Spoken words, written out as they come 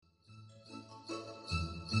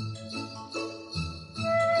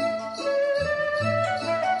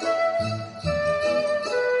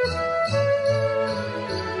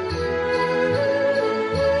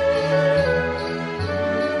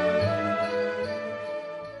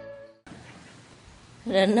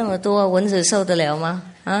人那么多，蚊子受得了吗？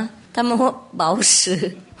啊，他们会饱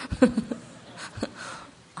死。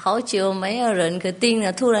好久没有人可盯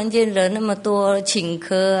了，突然间人那么多，请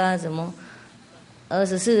客啊什么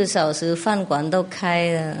，24个小时饭馆都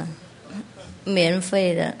开了，免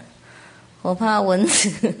费的。我怕蚊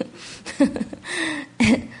子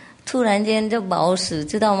突然间就饱死，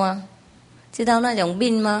知道吗？知道那种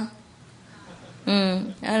病吗？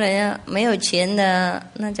那人家没有钱的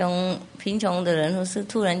那种贫穷的人，或是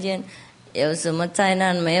突然间有什么灾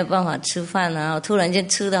难没有办法吃饭啊，突然间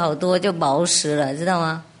吃的好多就饱死了，知道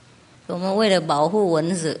吗？我们为了保护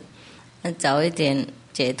蚊子，早一点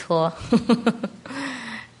解脱，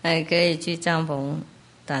还可以去帐篷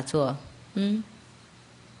打坐。你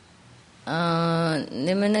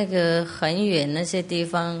们那个很远那些地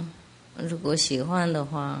方，如果喜欢的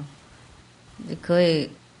话，你可以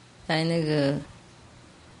在那个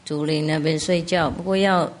竹林那边睡觉，不过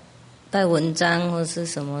要带蚊帐或是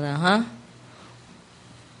什么的哈。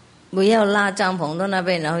不要拉帐篷到那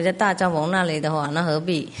边，然后在大帐篷那里的话，那何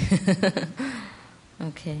必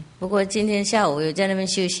？OK。不过今天下午有在那边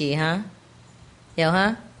休息哈，有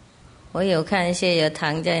哈，我有看一些有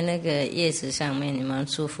躺在那个叶子上面，蛮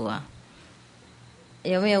舒服啊。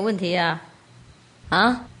有没有问题啊？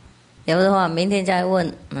啊，有的话明天再问。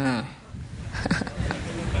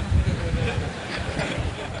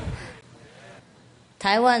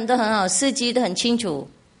台湾都很好，四季都很清楚，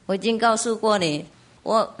我已经告诉过你。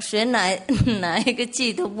我选哪一个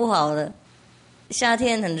季都不好了。夏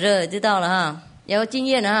天很热，知道了哈，有经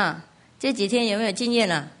验了哈。这几天有没有经验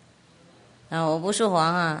了？我不说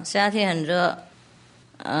谎啊，夏天很热。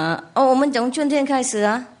我们从春天开始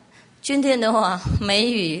啊。春天的话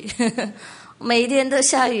没雨，每天都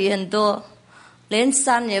下雨很多，连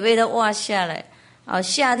山也被它挖下来。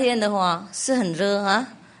夏天的话是很热啊，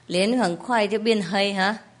脸很快就变黑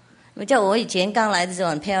哈。叫我以前刚来的时候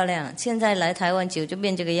很漂亮，现在来台湾久就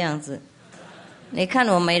变这个样子。你看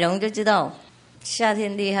我美容就知道，夏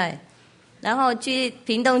天厉害。然后去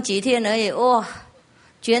屏东几天而已，哇，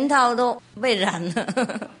全套都被染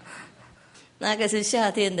了。那个是夏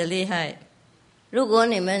天的厉害。如果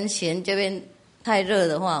你们嫌这边太热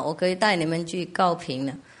的话，我可以带你们去高屏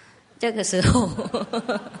了。这个时候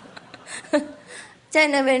在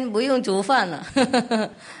那边不用煮饭了。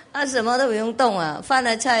什么都不用动啊，饭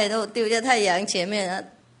的菜都丢在太阳前面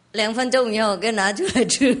，2分钟以后给拿出来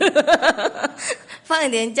吃，放一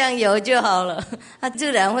点酱油就好了，它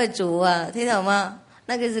自然会煮啊，听懂吗？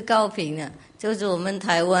那个是高屏啊，就是我们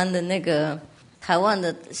台湾的那个，台湾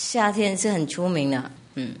的夏天是很出名的，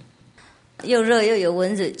又热又有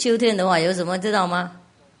蚊子。秋天的话有什么知道吗？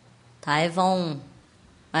台风。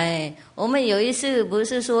我们有一次不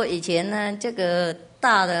是说以前呢，这个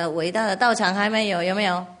大的伟大的道场还没有，有没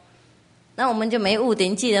有？那我们就没屋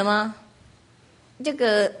顶，记得吗？这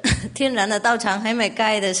个天然的道场还没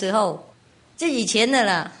盖的时候，这以前的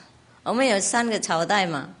啦。我们有3个朝代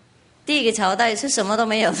嘛，第一个朝代是什么都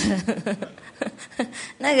没有的，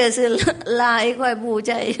那个是拉一块布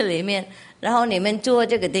在里面，然后你们坐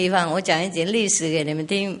这个地方，我讲一点历史给你们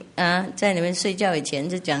听啊，在你们睡觉以前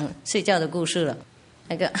就讲睡觉的故事了。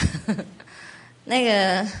那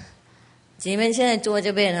个你们现在坐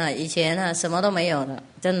这边啊，以前啊什么都没有了，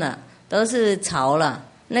真的都是草了。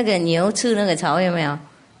那个牛吃那个草有没有？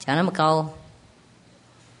长那么高，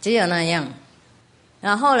只有那样。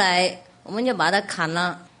然后后来我们就把它砍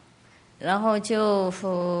了，然后就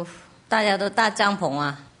大家都搭帐篷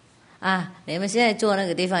啊，你们现在坐那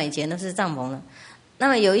个地方以前都是帐篷了。那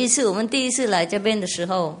么有一次我们第一次来这边的时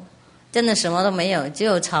候，真的什么都没有，只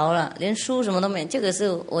有草了，连书什么都没有。这个是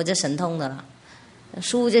我这神通的了，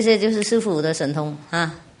书这些就是师父的神通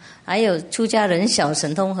啊，还有出家人小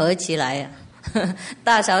神通合起来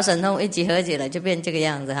大小神通一起合起来就变这个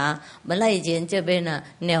样子哈。本来以前这边呢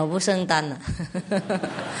鸟不生蛋了，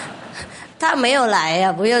他没有来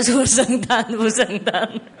呀，不要说生蛋不生蛋，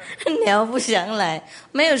鸟不想来，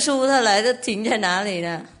没有书他来就停在哪里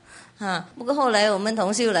呢？不过后来我们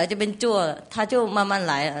同事来这边坐了，他就慢慢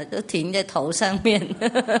来了，就停在头上面，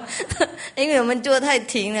因为我们坐太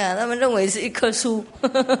停了，他们认为是一棵树，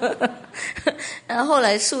然后后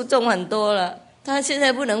来树种很多了，他现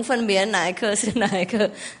在不能分别哪一棵是哪一棵，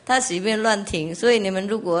他随便乱停，所以你们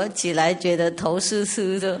如果起来觉得头湿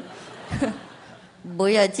湿的，不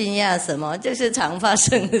要惊讶什么，这是常发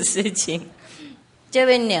生的事情。这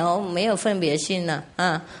边鸟没有分别心了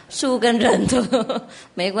树跟人都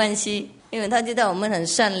没关系，因为他知道我们很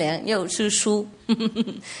善良，又是树，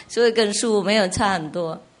所以跟树没有差很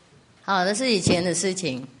多。好，这是以前的事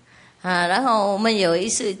情然后我们有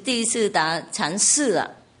第一次打禅寺了，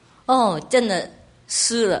真的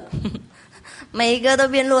湿了，每一个都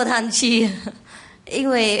变落汤鸡，因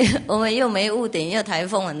为我们又没屋顶，又台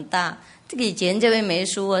风很大，这个以前这边没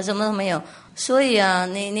树啊，什么都没有，所以啊，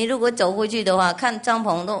你如果走过去的话，看帐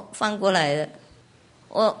篷都翻过来了。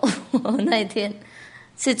我那天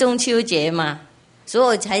是中秋节嘛，所以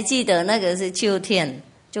我才记得那个是秋天，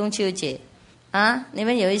中秋节啊，你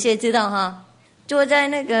们有一些知道哈，坐在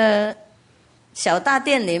那个小大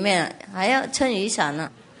殿里面还要撑雨伞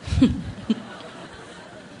呢、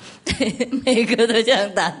对，每个都这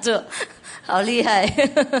样打坐，好厉害。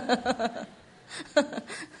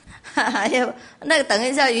还有那个等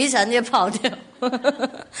一下雨伞就跑掉，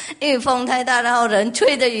因为风太大，然后人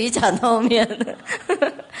吹着雨伞后面，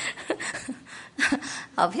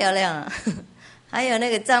好漂亮啊！还有那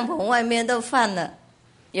个帐篷外面都泛了，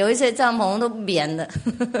有一些帐篷都扁了，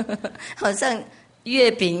好像月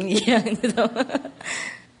饼一样，知道吗？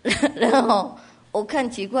然后我看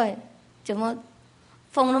奇怪，怎么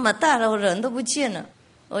风那么大了，人都不见了，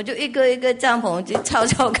我就一个一个帐篷去抄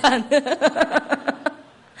抄看。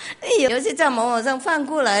有些帐篷好像翻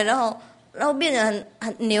过来，然后变得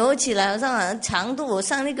很扭起来，好像长度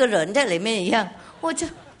像那个人在里面一样。我就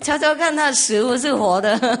悄悄看它死不是活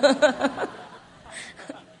的。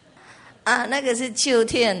啊，那个是秋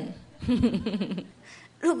天。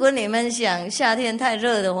如果你们想夏天太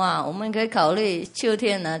热的话，我们可以考虑秋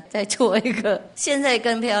天呢再做一个，现在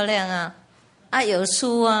更漂亮啊！啊，有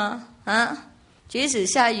树啊啊，即使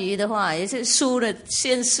下雨的话，也是树了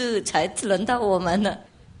先湿才轮到我们了。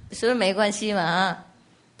所以没关系嘛啊，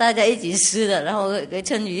大家一起湿的，然后给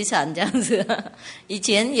撑雨伞这样子。以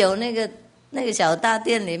前有那个小大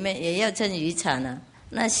殿里面也要撑雨伞啊，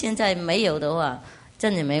那现在没有的话，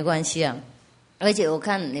真的没关系啊。而且我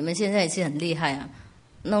看你们现在是很厉害啊，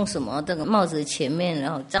弄什么这个帽子前面，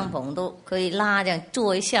然后帐篷都可以拉，这样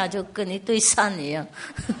坐一下就跟一对扇一样。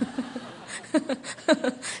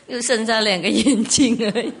又剩下2个眼睛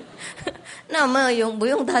而已。那我们不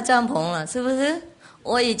用搭帐篷了，是不是？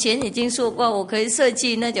我以前已经说过，我可以设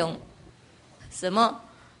计那种什么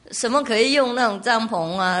可以用那种帐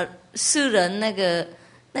篷啊，私人那个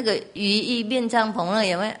雨衣变帐篷了，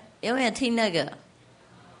有没有听那个？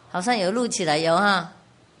好像有录起来有哈，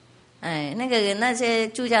哎，那些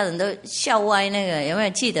住家人都笑歪那个，有没有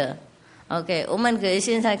记得 ？OK， 我们可以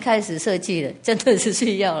现在开始设计了，真的是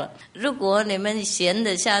需要了。如果你们闲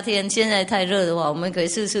的夏天现在太热的话，我们可以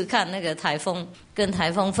试试看那个台风，跟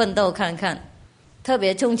台风奋斗看看。特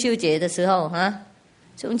别中秋节的时候哈，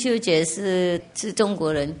中秋节是中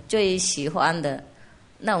国人最喜欢的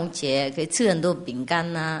那种节，可以吃很多饼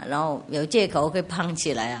干啊，然后有借口可以胖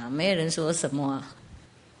起来啊，没有人说什么啊，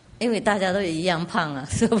因为大家都一样胖啊，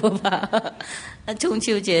是不吧？那中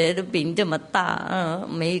秋节的饼这么大，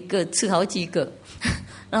每一个吃好几个，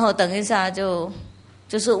然后等一下就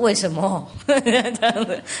是为什么这样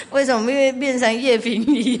子？为什么会变成月饼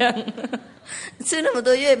一样？吃那么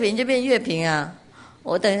多月饼就变月饼啊？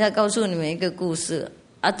我等一下告诉你们一个故事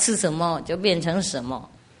啊，吃什么就变成什么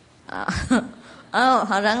啊，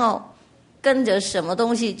然后跟着什么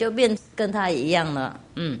东西就变跟它一样了。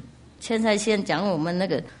现在先讲我们那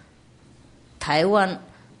个台湾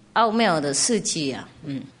奥妙的四季啊，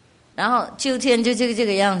然后秋天就这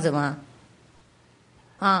个样子嘛，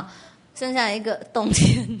啊，剩下一个冬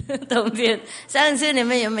天，冬天上次你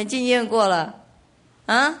们有没有经验过了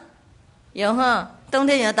啊？有哈，冬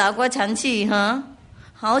天有打过寒气哈。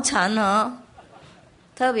好惨哦，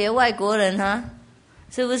特别外国人哈，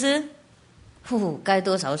是不是？该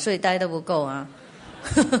多少睡袋都不够啊！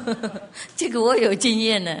这个我有经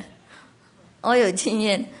验呢，我有经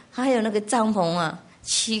验。还有那个帐篷啊，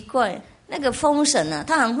奇怪，那个风神啊，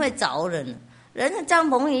他很会找人。人的帐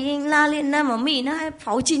篷已经拉链那么密，他还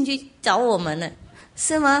跑进去找我们呢，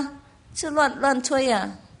是吗？是乱吹啊，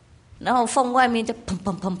然后风外面就砰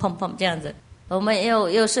砰砰砰砰这样子。我们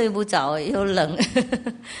又睡不着，又冷，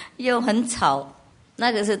又很吵，那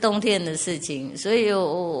个是冬天的事情。所以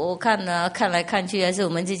我看呢，看来看去还是我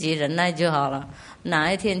们自己忍耐就好了。哪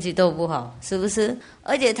一天气都不好，是不是？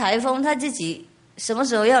而且台风它自己什么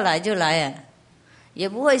时候要来就来啊，也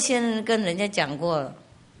不会先跟人家讲过了。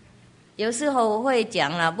有时候会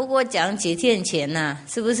讲啦，不过讲几天前呐，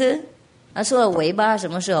是不是？说尾巴什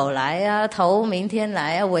么时候来啊？头明天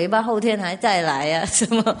来啊，尾巴后天还再来啊？什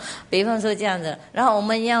么？比方说这样子。然后我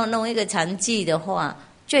们要弄一个禅季的话，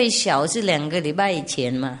最少是2个礼拜以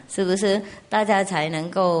前嘛，是不是？大家才能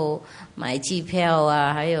够买机票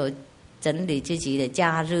啊，还有整理自己的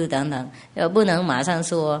假日等等，又不能马上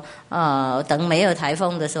说等没有台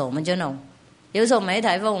风的时候我们就弄。有时候没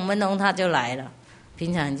台风，我们弄它就来了。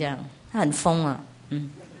平常这样，它很疯啊，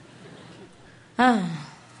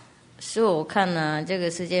所以我看呢，这个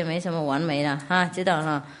世界没什么完美了哈，知道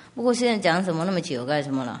哈。不过现在讲什么那么久干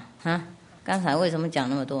什么了哈？刚才为什么讲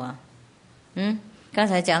那么多啊？刚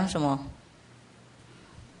才讲什么？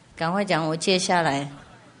赶快讲，我接下来。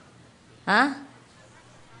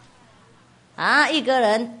一个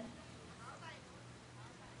人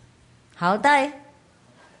好带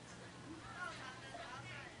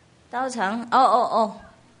道场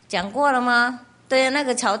讲过了吗？对啊，那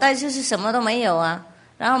个朝代就是什么都没有啊，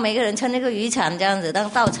然后每个人撑那个渔场这样子当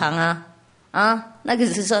道场那个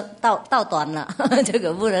是说道短了这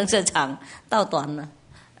个不能是长，道短了，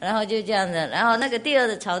然后就这样子，然后那个第二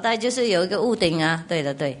的朝代就是有一个屋顶啊，对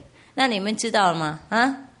的对，那你们知道了吗？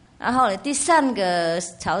然后第三个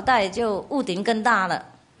朝代就屋顶更大了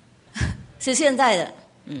是现在的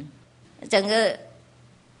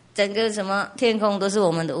整个什么天空都是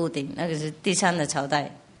我们的屋顶，那个是第三的朝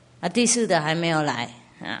代第四的还没有来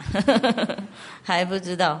还不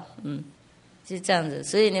知道就这样子，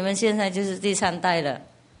所以你们现在就是第三代了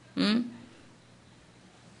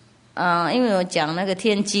因为我讲那个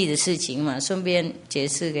天机的事情嘛，顺便解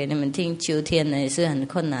释给你们听，秋天呢也是很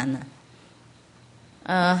困难的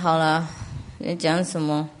好了，你讲什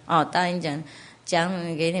么答应讲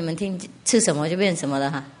给你们听，吃什么就变什么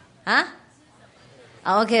了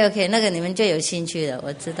OK， 那个你们最有兴趣的，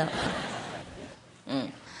我知道。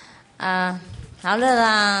好了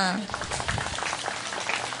啦。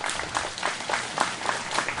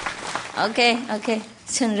OK，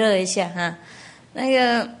 趁热一下那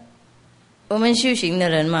个我们修行的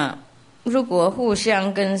人嘛，如果互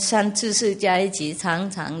相跟善知识在一起常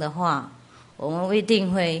常的话，我们一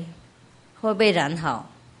定会被染好。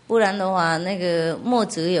不然的话，那个墨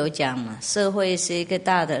子有讲嘛，社会是一个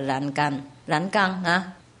大的栏杆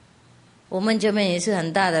我们这边也是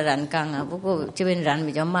很大的栏杆不过这边燃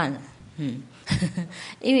比较慢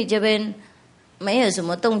因为这边没有什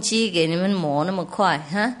么动机给你们磨那么快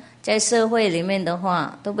在社会里面的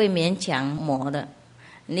话都被勉强磨的，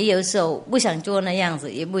你有时候不想做那样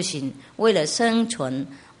子也不行，为了生存，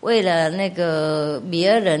为了那个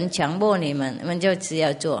别人强迫你们就只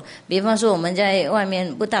要做。比方说我们在外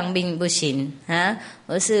面不当兵不行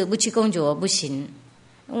而是不去工作不行，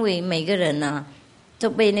因为每个人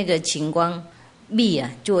都被那个情况逼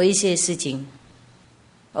做一些事情。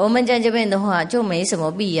我们在这边的话就没什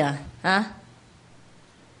么逼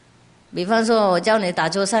比方说我叫你打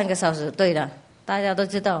坐3个小时，对了，大家都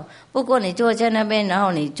知道。不过你坐在那边，然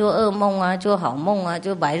后你做噩梦做好梦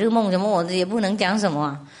做白日梦什么，我也不能讲什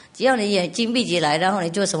么只要你眼睛闭起来，然后你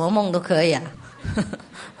做什么梦都可以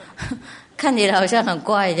看起来好像很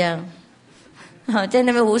怪这样在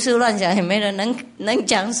那边胡思乱想，也没人能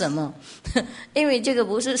讲什么因为这个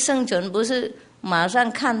不是生存，不是马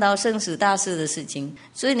上看到生死大事的事情，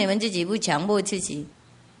所以你们自己不强迫自己。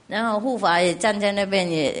然后护法也站在那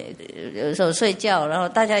边，也有时候睡觉，然后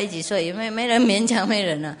大家一起睡，因为没人勉强没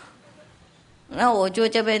人然后我就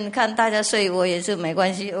这边看大家睡，我也是没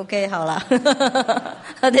关系 ，OK 好了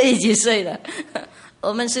他就一起睡了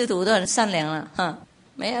我们师徒都很善良了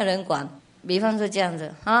没有人管。比方说这样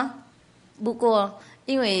子不过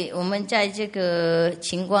因为我们在这个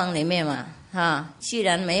情况里面嘛既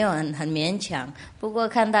然没有很勉强，不过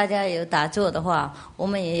看大家有打坐的话，我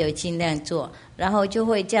们也有尽量做，然后就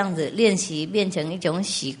会这样子练习变成一种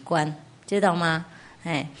习惯，知道吗？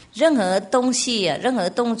任何东西任何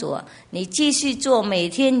动作你继续做每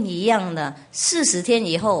天一样的，40天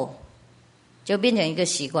以后就变成一个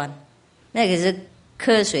习惯。那个是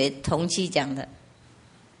科学统计讲的，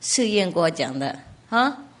试验过讲的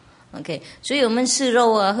OK， 所以我们吃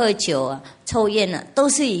肉喝酒抽烟都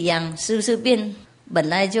是一样，是不是变本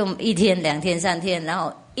来就1天2天3天，然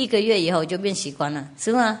后1个月以后就变习惯了，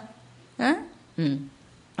是吗？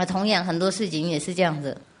同样很多事情也是这样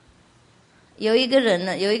子。有一个人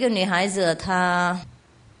呢，有一个女孩子，她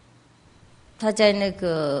在那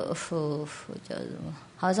个叫什么，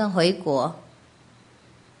好像回国，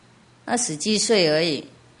她10几岁而已。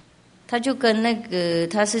他就跟那个，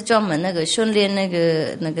他是专门那个训练那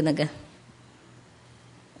个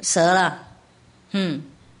蛇了，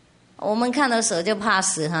我们看到蛇就怕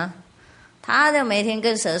死他就每天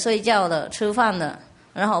跟蛇睡觉的、吃饭的，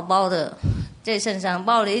然后包的在身上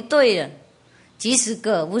包了一堆的，几十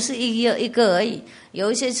个，不是一个而已，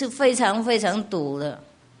有一些是非常非常毒的。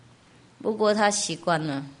不过他习惯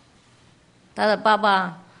了，他的爸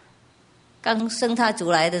爸刚生他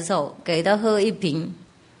出来的时候，给他喝1瓶。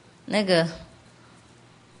那个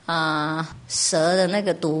蛇的那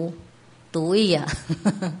个毒液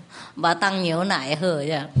把它当牛奶喝这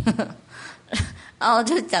样然后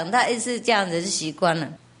就长大一次这样子就习惯了。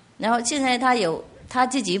然后现在他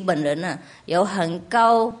自己本人呢，有很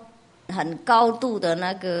高度的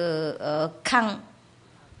那个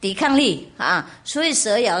抵抗力所以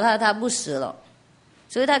蛇咬他不死了。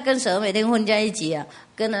所以他跟蛇每天混在一起啊，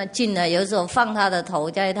跟他近了，有时候放他的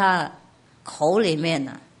头在他口里面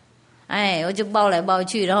啊，哎，我就抱来抱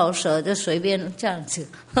去，然后蛇就随便这样子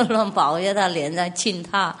乱跑，在他脸上亲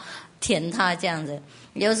他、舔他这样子。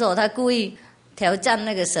有时候他故意挑战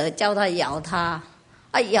那个蛇，叫他咬他，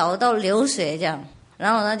啊，咬到流血这样，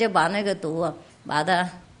然后他就把那个毒啊，把它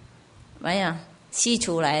吸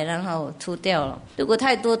出来，然后出掉了。如果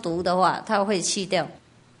太多毒的话，他会吸掉。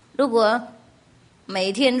如果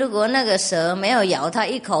每天那个蛇没有咬他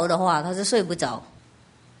一口的话，他是睡不着。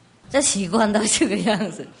这习惯到这个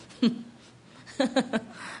样子，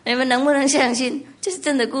你们能不能相信？这是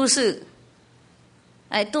真的故事。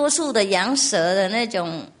哎，多数的养蛇的那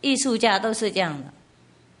种艺术家都是这样的，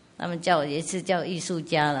他们也是叫艺术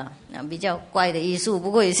家了，那比较怪的艺术，不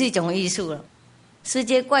过也是一种艺术了。世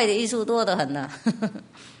界怪的艺术多得很了，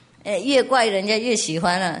越怪人家越喜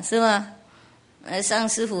欢了，是吗？上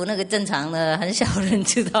师傅那个正常的很少人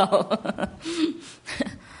知道，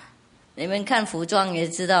你们看服装也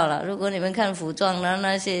知道了。如果你们看服装的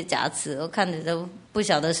那些杂志，我看着都不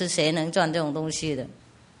晓得是谁能赚这种东西的。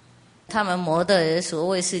他们模特所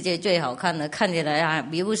谓世界最好看的，看起来还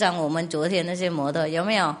比不上我们昨天那些模特，有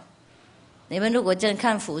没有？你们如果真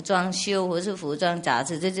看服装秀或是服装杂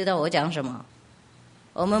志，就知道我讲什么。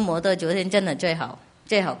我们模特昨天真的最好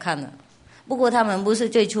看的，不过他们不是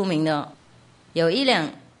最出名的，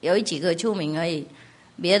有几个出名而已，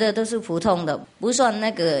别的都是普通的，不算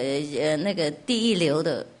那个第一流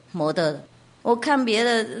的模特。我看别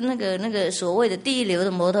的那个所谓的第一流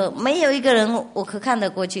的模特，没有一个人我可看得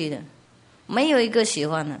过去的，没有一个喜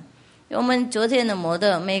欢的。我们昨天的模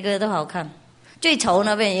特每个都好看，最丑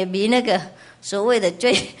那边也比那个所谓的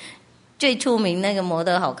最出名那个模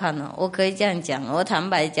特好看了，我可以这样讲，我坦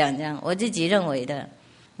白讲这样，我自己认为的。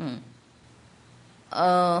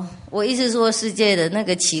我一直说世界的那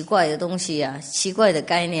个奇怪的东西啊，奇怪的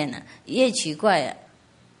概念啊，越奇怪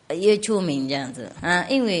啊，越出名这样子啊，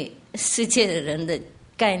因为世界的人的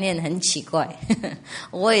概念很奇怪，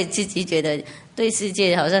我也自己觉得对世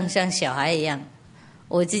界好像小孩一样。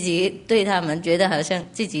我自己对他们觉得好像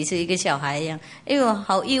自己是一个小孩一样，因为我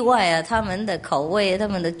好意外啊，他们的口味、他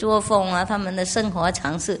们的作风啊、他们的生活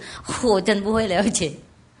常识，我真不会了解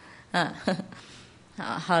啊。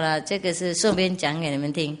好了，这个是顺便讲给你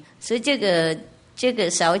们听。所以这个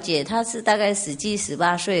小姐她是大概17、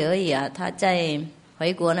18岁而已啊，她在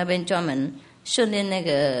回国那边专门训练那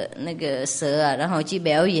个蛇啊，然后去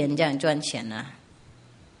表演这样赚钱啊。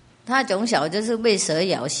他从小就是被蛇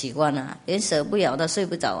咬习惯了，连蛇不咬他睡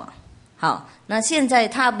不着啊。好，那现在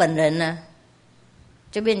他本人呢，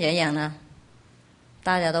就变怎样呢？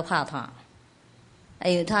大家都怕他，还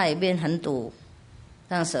有他也变很毒，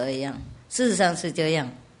像蛇一样。事实上是这样，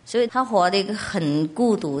所以他活了一个很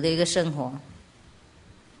孤独的一个生活。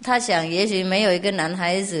他想，也许没有一个男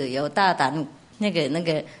孩子有大胆那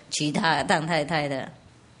个娶她当太太的，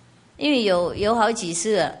因为有好几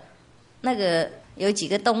次啊，那个。有几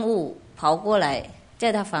个动物跑过来，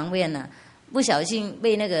在他旁边呢，不小心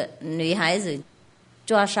被那个女孩子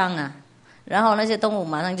抓伤啊，然后那些动物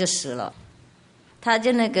马上就死了。他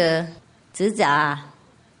就那个指甲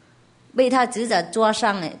被他指甲抓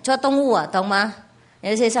伤了，抓动物啊，懂吗？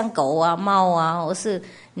有些像狗啊、猫啊，或是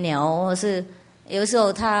鸟，或是有时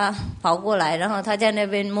候他跑过来，然后他在那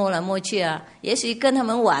边摸来摸去啊，也许跟他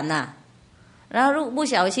们玩啊，然后如果不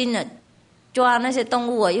小心呢，抓那些动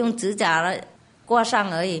物啊，用指甲了。挂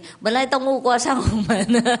上而已，本来动物挂上我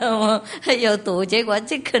们呢，我有毒，结果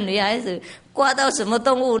这个女孩子挂到什么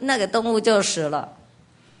动物，那个动物就死了，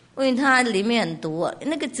因为它里面很毒啊，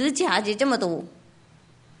那个指甲就这么毒，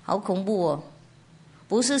好恐怖哦！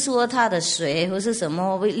不是说它的水或是什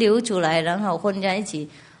么会流出来，然后混在一起，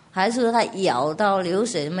还是说它咬到流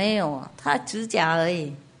水没有啊？它指甲而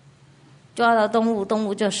已，抓到动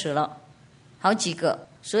物就死了，好几个，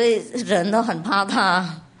所以人都很怕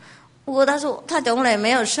它。不过他说他从来没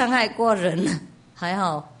有伤害过人，还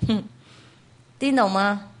好，听懂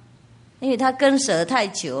吗？因为他跟蛇太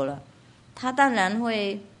久了，他当然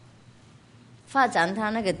会发展他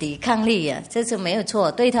那个抵抗力啊，这是没有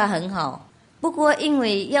错，对他很好。不过因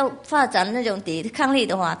为要发展那种抵抗力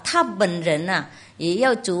的话，他本人啊也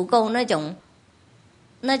要足够那种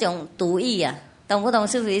毒液啊，懂不懂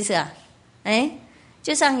是不是意思啊？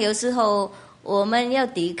就像有时候。我们要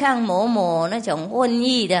抵抗某那种瘟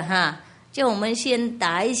疫的哈，就我们先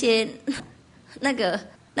打一些那个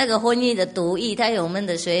瘟疫的毒液，它有我们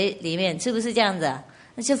的水里面，是不是这样子啊？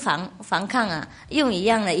那就防抗啊，用一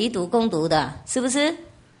样的以毒攻毒的，是不是？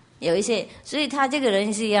有一些，所以他这个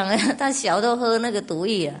人是一样的，他小都喝那个毒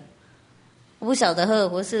液啊，不晓得喝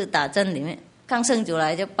不是打针里面刚生出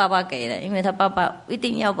来就爸爸给了，因为他爸爸一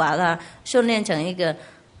定要把他训练成一个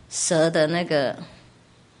蛇的那个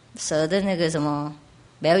什么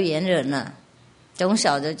表演人啊，从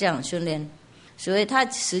小就这样训练，所以他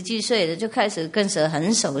17岁了就开始跟蛇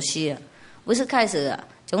很熟悉了，不是开始啊，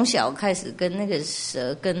从小开始跟那个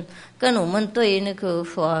蛇跟我们对那个比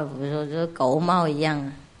如说狗猫一样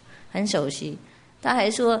啊，很熟悉。他还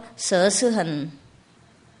说蛇是很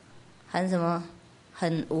什么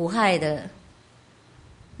很无害的，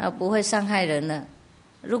不会伤害人的。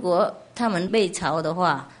如果他们被巢的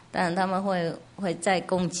话，当然他们会再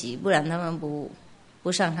攻击，不然他们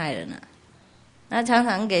不伤害人了。那常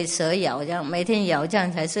常给蛇咬，这样每天咬这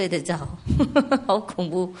样才睡得着，好恐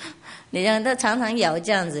怖！你看他常常咬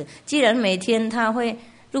这样子，既然每天他会，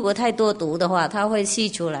如果太多毒的话，他会吸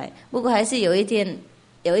出来，不过还是有一点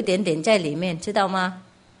点在里面，知道吗？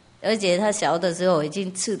而且他小的时候已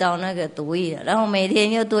经吃到那个毒液了，然后每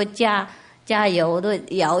天又多加油，都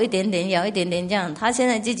咬一点点这样，他现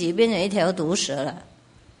在自己变成一条毒蛇了。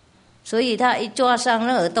所以他一抓伤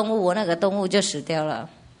任何动物，那个动物就死掉了。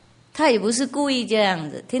他也不是故意这样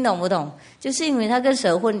子，听懂不懂？就是因为他跟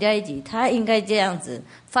蛇混在一起，他应该这样子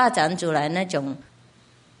发展出来那种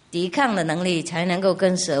抵抗的能力，才能够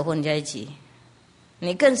跟蛇混在一起。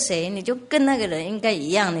你跟谁，你就跟那个人应该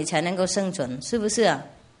一样，你才能够生存，是不是啊？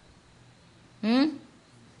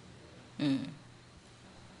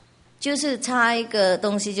就是差一个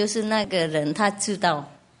东西，就是那个人他知道，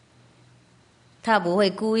他不会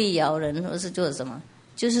故意咬人或是做什么，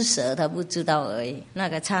就是蛇他不知道而已，那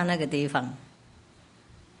个差那个地方。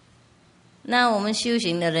那我们修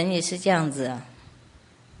行的人也是这样子啊，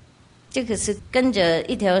这个是跟着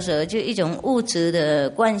一条蛇，就一种物质的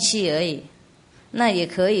关系而已，那也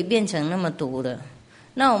可以变成那么毒的。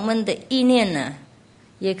那我们的意念呢，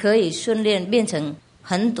也可以训练变成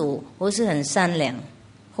很毒或是很善良，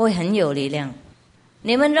会很有力量。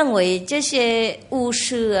你们认为这些巫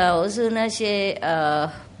师啊，或是那些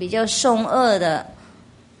比较凶恶的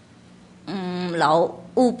老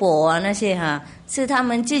巫婆啊那些是他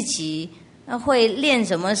们自己会练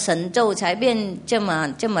什么神咒才变这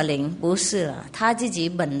么灵？不是了，他自己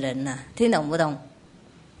本人啊，听懂不懂？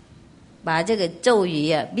把这个咒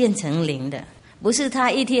语变成灵的，不是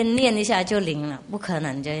他一天练一下就灵了，不可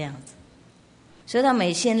能这样子。所以他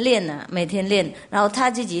每天练，然后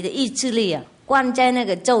他自己的意志力关在那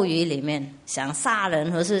个咒语里面，想杀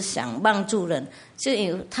人或是想帮助人，就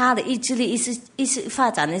有他的意志力一直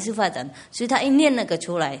发展，所以他一念那个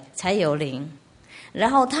出来才有灵。然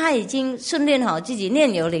后他已经训练好自己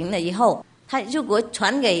念有灵了以后，他如果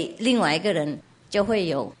传给另外一个人，就会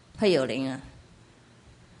有灵啊。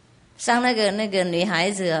像那个女孩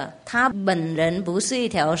子她本人不是一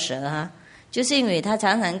条蛇就是因为她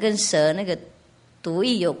常常跟蛇那个毒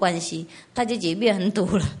液有关系，她自己变很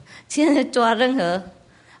毒了。现在抓任何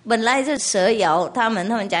本来是蛇咬他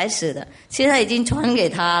们才死的，现在已经传给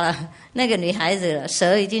她了，那个女孩子了，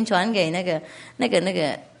蛇已经传给那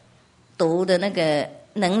个毒的那个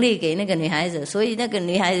能力给那个女孩子，所以那个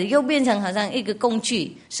女孩子又变成好像一个工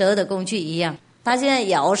具，蛇的工具一样。她现在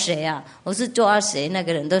咬谁或是抓谁，那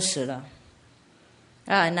个人都死了。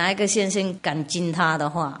哪一个先生敢进她的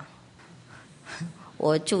话，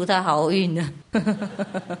我祝他好运呢。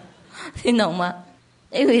听懂吗？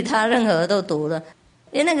因为他任何都毒了，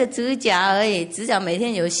连那个指甲而已，指甲每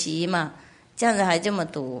天有洗嘛，这样子还这么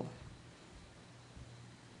毒。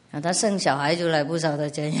他生小孩出来不晓得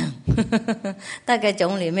怎样，大概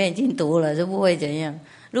种里面已经毒了，就不会怎样。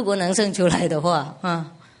如果能生出来的话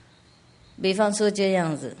比方说这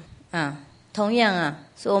样子同样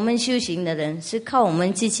是我们修行的人是靠我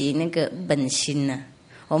们自己那个本心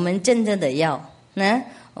我们真正的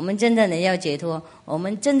我们真正的要解脱，我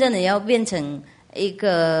们真正的要变成一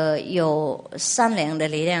个有善良的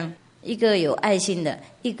力量，一个有爱心的，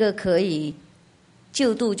一个可以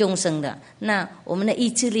救度众生的，那我们的意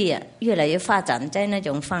志力越来越发展在那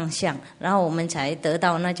种方向，然后我们才得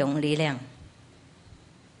到那种力量。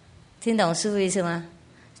听懂师父意思吗？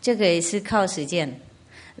这个也是靠实践。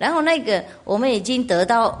然后那个我们已经得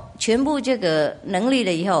到全部这个能力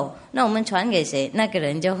了以后，那我们传给谁，那个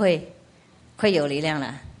人就会有力量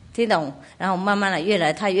了，听懂？然后慢慢的越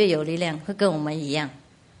来他越有力量，会跟我们一样，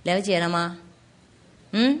了解了吗？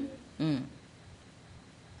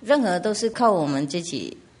任何都是靠我们自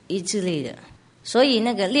己意志力的。所以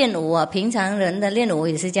那个练武平常人的练武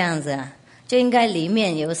也是这样子就应该里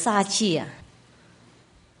面有杀气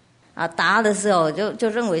打的时候就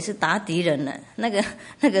认为是打敌人了，那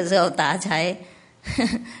个时候打才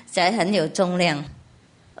很有重量。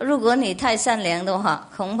如果你太善良的话，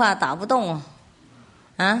恐怕打不动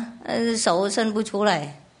手伸不出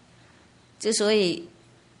来。就所以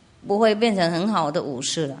不会变成很好的武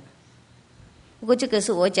士了。不过这个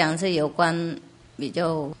是我讲是有关比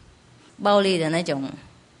较暴力的那种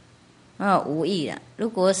武艺了。如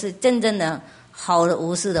果是真正的好的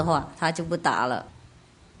武士的话，他就不打了，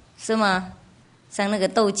是吗？像那个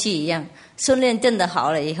斗气一样，训练真的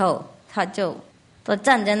好了以后，他就都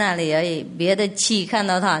站在那里而已，别的气看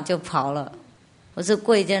到他就跑了，我是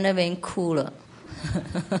跪在那边哭了，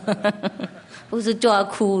不是抓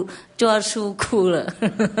树哭了，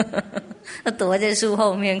他躲在树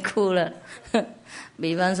后面哭了，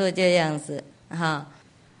比方说这样子哈。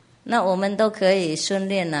那我们都可以训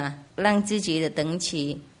练啊，让自己的等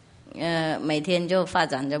级每天就发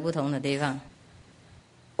展在不同的地方。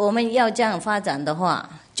我们要这样发展的话，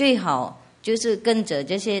最好就是跟着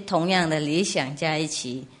这些同样的理想在一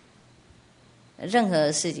起，任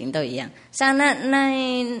何事情都一样。像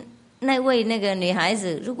那位那个女孩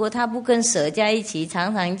子，如果她不跟蛇在一起，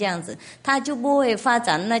常常这样子，她就不会发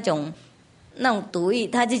展那种毒液，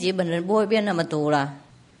她自己本人不会变那么毒了。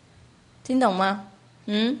听懂吗？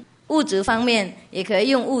物质方面也可以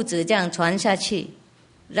用物质这样传下去，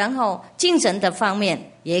然后精神的方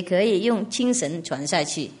面也可以用精神传下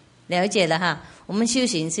去。了解了哈，我们修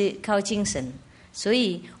行是靠精神，所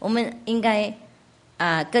以我们应该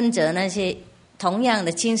跟着那些同样的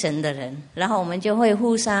精神的人，然后我们就会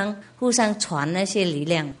互相传那些力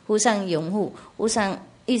量，互相拥护，互相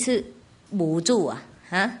一直补助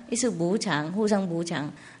一直补偿，互相补偿，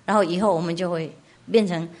然后以后我们就会变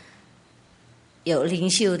成有灵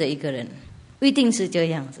修的一个人，一定是这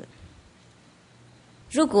样子。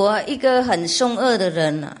如果一个很凶恶的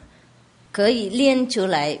人可以练出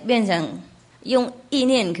来变成用意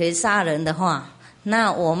念可以杀人的话，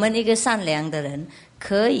那我们一个善良的人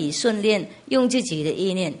可以训练用自己的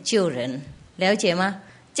意念救人，了解吗？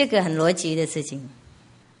这个很逻辑的事情，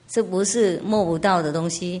这不是摸不到的东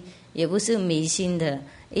西，也不是迷信的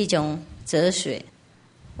一种哲学。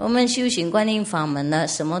我们修行观音法门呢，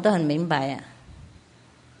什么都很明白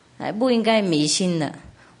还不应该迷信的。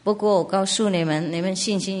不过我告诉你们，你们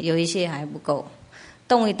信心有一些还不够，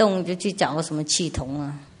动一动就去找什么气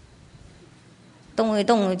筒动一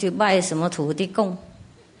动就拜什么土地公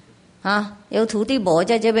有土地婆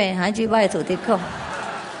在这边还去拜土地公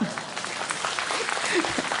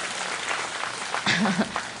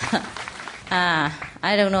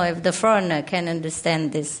I don't know if the foreigner can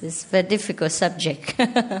understand this. It's a very difficult subject.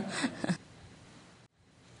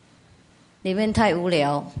 里面太无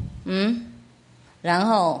聊然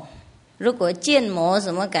后如果见魔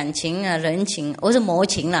什么感情人情，我是魔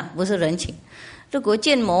情啦，不是人情。如果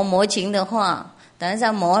见魔情的话，等一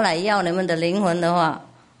下魔来要你们的灵魂的话，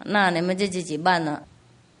那你们就自己办了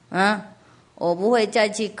我不会再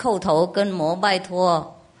去叩头跟魔拜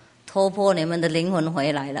托你们的灵魂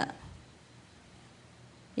回来了。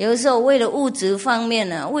有时候为了物质方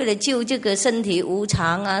面为了救这个身体无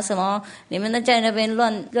常什么，你们都在那边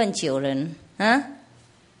乱救人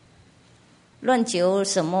乱求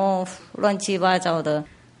什么乱七八糟的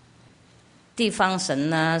地方神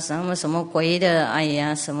什么鬼的，哎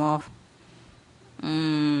呀什么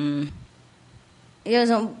有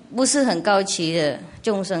什么不是很高级的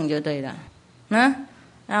众生就对了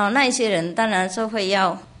然后那些人当然是会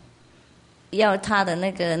要他的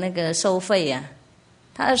那个收费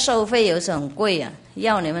他的收费有时候很贵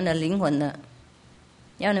要你们的灵魂的，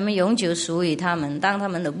要你们永久属于他们，当他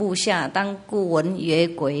们的部下，当孤魂野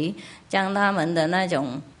鬼，将他们的那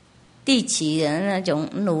种地起的那种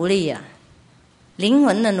奴隶灵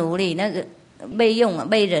魂的奴隶，那个被用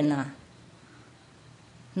被人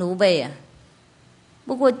奴婢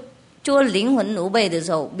不过做灵魂奴婢的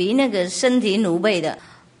时候，比那个身体奴婢的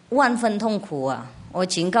万分痛苦我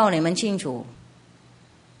警告你们清楚。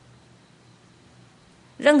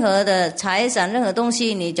任何的财产，任何东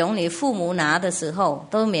西，你从你父母拿的时候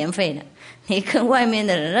都免费的，你跟外面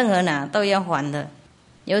的人任何拿都要还的。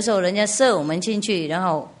有时候人家设我们进去，然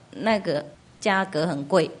后那个价格很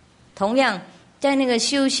贵。同样在那个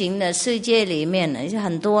修行的世界里面有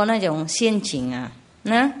很多那种陷阱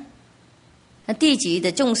地级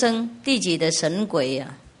的众生，地级的神鬼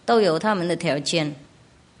都有他们的条件。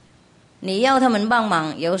你要他们帮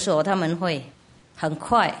忙，有时候他们会很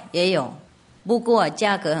快也有，不过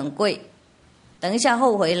价格很贵，等一下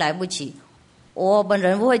后悔来不及。我本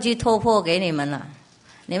人不会去突破给你们了，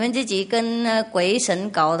你们自己跟鬼神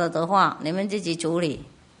搞的话，你们自己处理，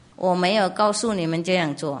我没有告诉你们这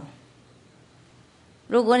样做。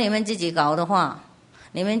如果你们自己搞的话，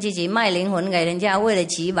你们自己卖灵魂给人家，为了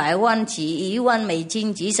几百万几1万美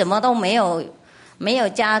金几什么都没有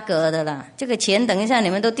价格的啦，这个钱等一下你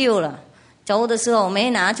们都丢了，走的时候没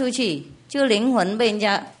拿出去，就灵魂被人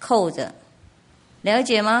家扣着，了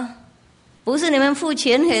解吗？不是你们付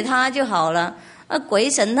钱给他就好了。鬼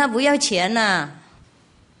神他不要钱呐，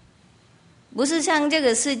不是像这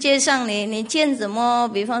个世界上你见什么，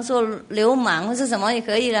比方说流氓或是什么也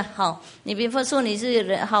可以了。好，你比方说你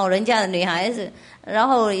是好人家的女孩子，然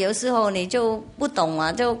后有时候你就不懂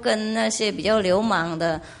啊，就跟那些比较流氓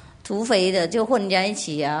的、土匪的就混在一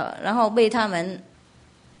起啊，然后被他们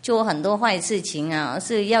做很多坏事情啊，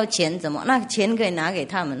是要钱怎么？那钱可以拿给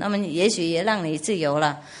他们，他们也许也让你自由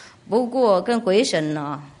了。不过跟鬼神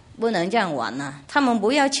呢，不能这样玩啊，他们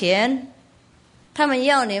不要钱。他们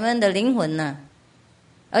要你们的灵魂呢，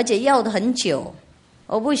而且要的很久，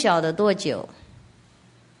我不晓得多久，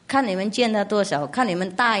看你们见他多少，看你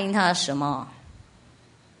们答应他什么。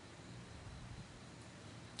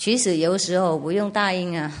其实有时候不用答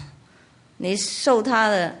应啊，你受他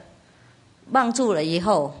的帮助了以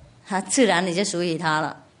后，他自然你就属于他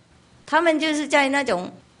了。他们就是在那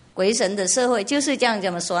种鬼神的社会，就是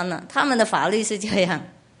这么说呢，他们的法律是这样。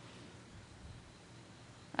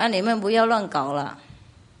你们不要乱搞了，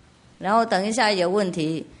然后等一下有问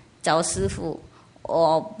题找师父，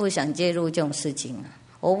我不想介入这种事情啊，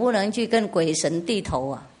我不能去跟鬼神低头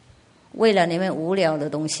啊，为了你们无聊的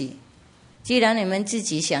东西。既然你们自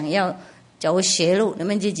己想要走邪路，你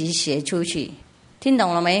们自己写出去，听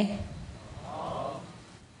懂了没？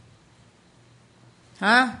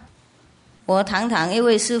我堂堂一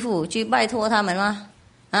位师父去拜托他们吗？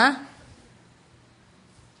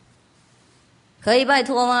可以拜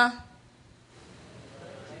托吗？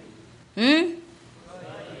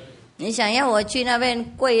你想要我去那边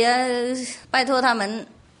跪拜托他们，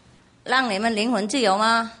让你们灵魂自由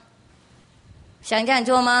吗？想这样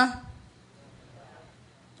做吗？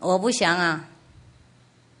我不想啊，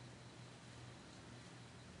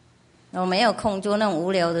我没有空做那种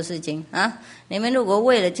无聊的事情啊！你们如果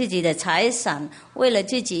为了自己的财产，为了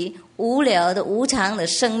自己无聊的无常的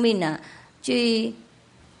生命啊，去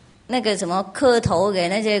那个什么磕头给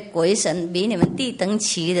那些鬼神比你们低等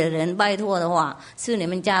级的人拜托的话，是你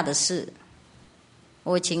们家的事。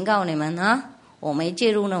我警告你们啊，我没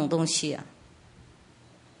介入那种东西啊。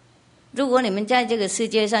如果你们在这个世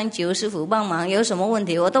界上求师父帮忙，有什么问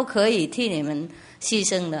题我都可以替你们牺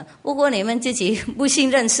牲的。不过你们自己不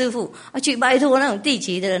信任师父去拜托那种低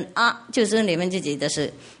级的人就是你们自己的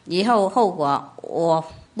事，以后后果我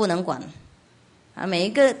不能管。每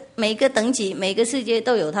个等级每个世界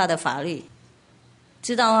都有它的法律，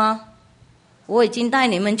知道吗？我已经带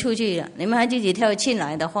你们出去了，你们还自己跳进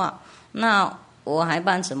来的话，那我还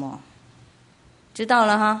办什么？知道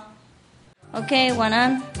了哈 OK 晚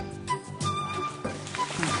安。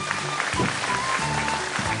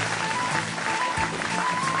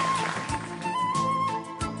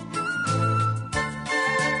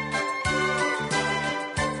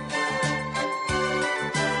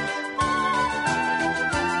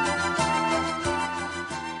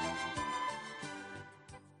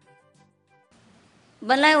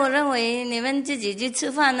本来我认为你们自己去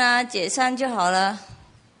吃饭啊，解散就好了，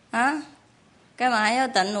干嘛还要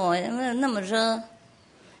等我？有没有那么热？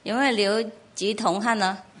有没有流几桶汗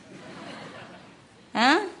呢？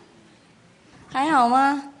还好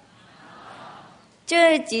吗？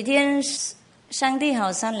这几天上帝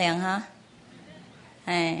好善良哈，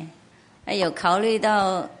有考虑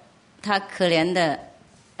到他可怜的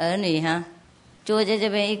儿女哈，坐在这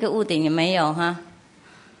边一个屋顶也没有哈。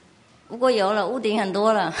不过有了，屋顶很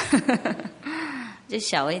多了，就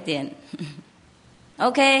小一点。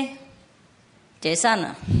OK， 解散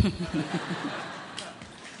了。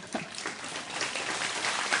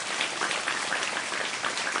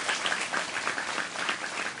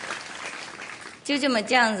就这么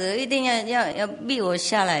这样子，一定要逼我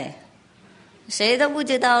下来。谁都不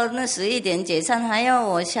知道那11点解散，还要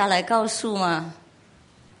我下来告诉吗？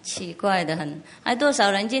奇怪的很。还多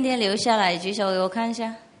少人今天留下来？举手给我看一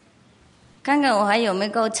下。看看我还有没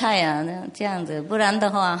有够菜啊？这样子，不然的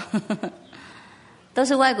话，都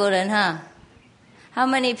是外国人哈。How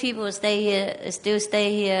many people still stay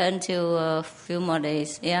here until a few more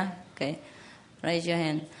days? Yeah, okay. Raise your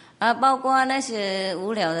hand. 包括那些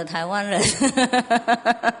无聊的台湾人，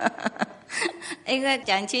应该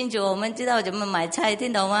讲清楚，我们知道怎么买菜，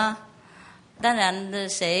听懂吗？当然的，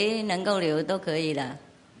谁能够留都可以了，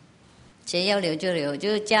谁要留就留，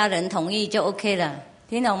就家人同意就 OK 了，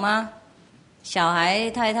听懂吗？小孩、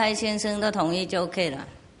太太、先生都同意就 OK 了。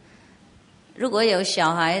如果有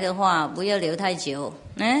小孩的话，不要留太久，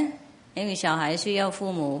因为小孩需要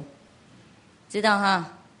父母，知道哈？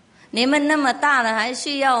你们那么大了还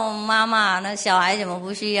需要妈妈，那小孩怎么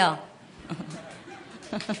不需要？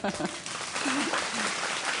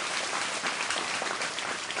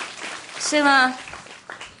是吗？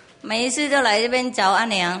每一次都来这边找阿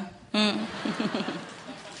娘，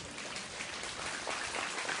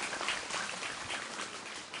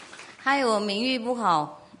害我名誉不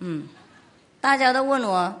好，大家都问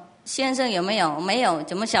我先生有没有，没有，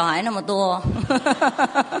怎么小孩那么多？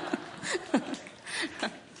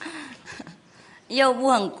又不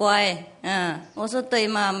很乖，我说对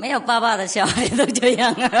吗？没有爸爸的小孩都这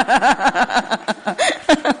样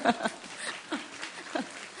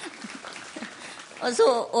我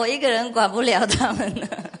说我一个人管不了他们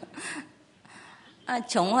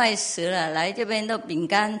穷坏死了，来这边都饼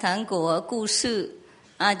干、糖果、故事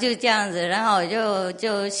就这样子，然后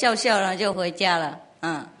就笑笑了就回家了，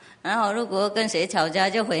然后如果跟谁吵架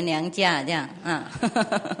就回娘家这样，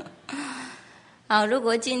好，如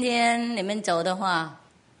果今天你们走的话，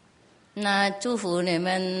那祝福你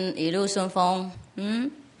们一路顺风，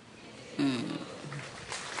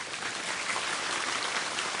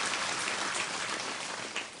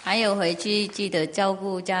还有回去记得照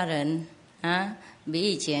顾家人比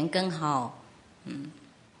以前更好，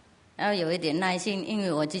要有一点耐心，因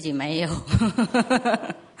为我自己没有，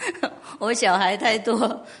我小孩太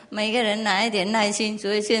多，每个人拿一点耐心，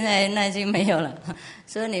所以现在耐心没有了。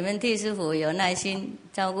所以你们替师父有耐心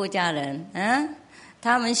照顾家人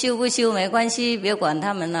他们修不修没关系，别管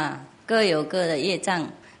他们啦，各有各的业障，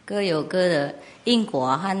各有各的因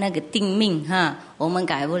果和那个定命我们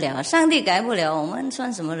改不了，上帝改不了，我们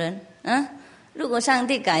算什么人如果上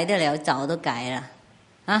帝改得了，早都改了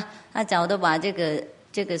他早都把这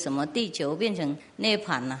个什么地球变成涅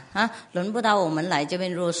槃了轮不到我们来这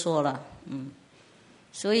边啰嗦了，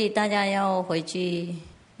所以大家要回去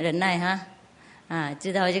忍耐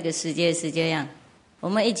知道这个世界是这样，我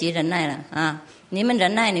们一起忍耐了你们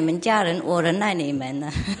忍耐你们家人，我忍耐你们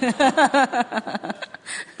了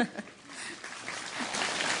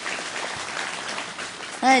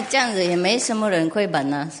这样子也没什么人亏本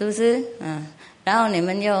了，是不是？然后你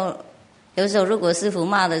们有时候如果师父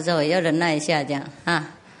骂的时候也要忍耐一下，这样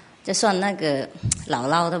就算那个姥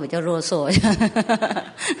姥都比较弱缩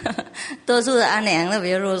多数的阿娘都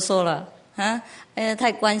比较弱缩了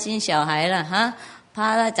太关心小孩了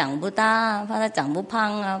怕他长不大，怕他长不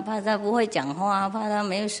胖怕他不会讲话，怕他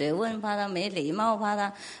没有学问，怕他没礼貌，怕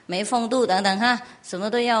他没风度等等什么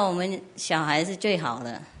都要我们小孩是最好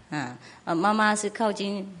的妈妈是靠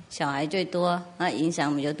近小孩最多影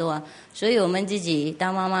响比较多所以我们自己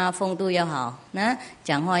当妈妈风度要好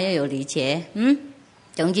讲话要有礼节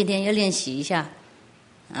从今天要练习一下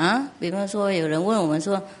比方说有人问我们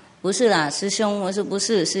说不是啦师兄，我说不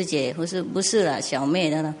是师姐，我说不是啦小妹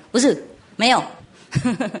的不是没有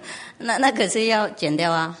那可是要剪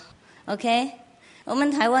掉OK 我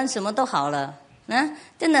们台湾什么都好了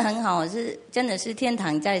真的很好，真的是天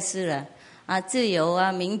堂在世了自由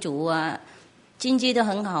民主经济都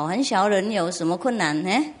很好，很少人有什么困难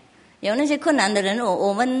有那些困难的人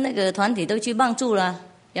我们那个团体都去帮助了，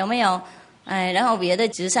有没有然后别的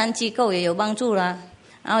慈善机构也有帮助了，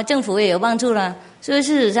然后政府也有帮助了，所以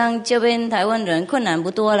事实上这边台湾人困难不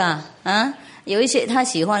多了有一些他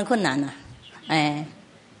喜欢困难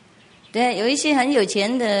对，有一些很有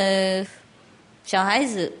钱的小孩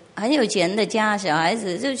子，很有钱的家小孩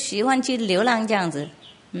子就喜欢去流浪这样子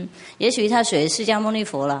也许他学释迦牟尼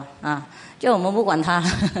佛了就我们不管他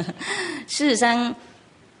事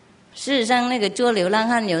实上那个做流浪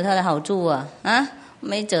汉有他的好处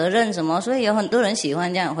没责任什么，所以有很多人喜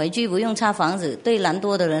欢这样，回去不用擦房子，对懒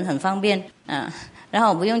惰的人很方便然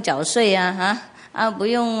后不用缴税不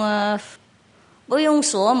用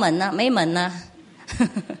锁门没门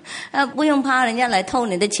不用怕人家来偷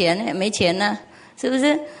你的钱，没钱是不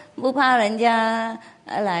是？不怕人家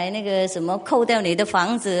来那个什么扣掉你的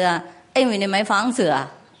房子因为你没房子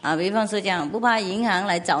比方说这样，不怕银行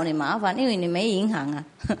来找你麻烦，因为你没银行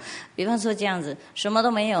比方说这样子，什么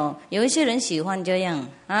都没有。有一些人喜欢这样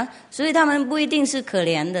所以他们不一定是可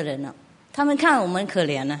怜的人他们看我们可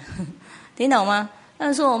怜听懂吗？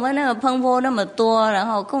但是我们那个奔波那么多，然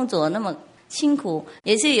后工作那么辛苦，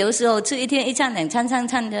也是有时候吃一天一餐两餐3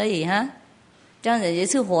餐而已这样子也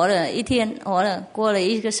是活了一天，过了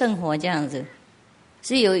一个生活这样子。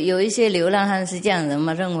是有一些流浪汉是这样人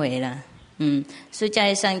们认为的所以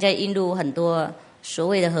在印度很多所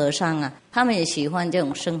谓的和尚他们也喜欢这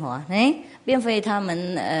种生活并非他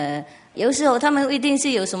们有时候他们不一定是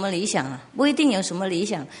有什么理想不一定有什么理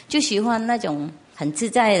想，就喜欢那种很自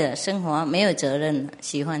在的生活，没有责任，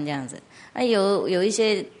喜欢这样子有一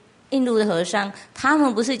些印度的和尚，他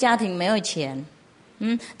们不是家庭没有钱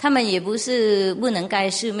他们也不是不能盖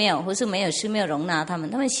寺庙，或是没有寺庙容纳他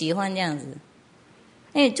们喜欢这样子。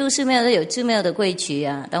因为住寺庙都有寺庙的规矩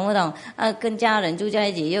懂不懂跟家人住在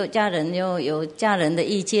一起，家人又有家人的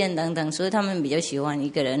意见等等，所以他们比较喜欢一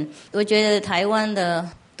个人。我觉得台湾的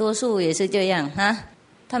多数也是这样啊，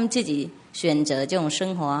他们自己选择这种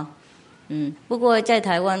生活。不过在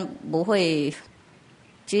台湾不会，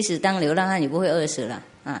即使当流浪汉也不会饿死了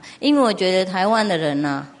啊，因为我觉得台湾的人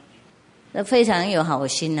呢，非常有好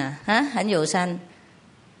心很友善，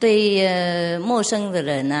对陌生的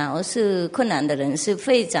人或是困难的人是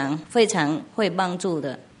非常非常会帮助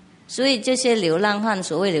的，所以这些流浪汉，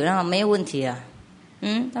所谓流浪汉没有问题啊。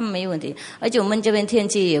他们没有问题，而且我们这边天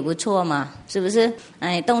气也不错嘛，是不是？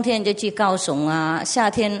冬天就去高雄啊，夏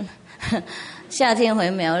天回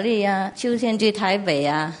苗栗啊，秋天去台北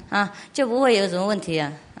啊，就不会有什么问题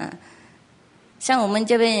啊。像我们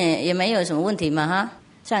这边也没有什么问题嘛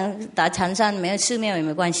像打长山没有吃面也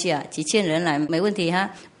没关系啊，几千人来没问题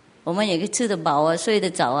我们也可以吃得饱啊，睡得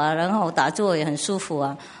着啊，然后打坐也很舒服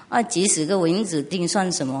啊。几十个蚊子叮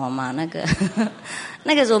算什么嘛？那个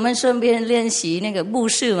那个我们顺便练习那个布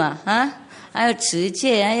施嘛还有持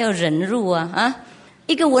戒，还有忍辱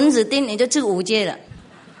一个蚊子叮你就吃5戒了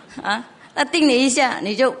那叮你一下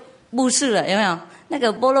你就布施了，有没有？那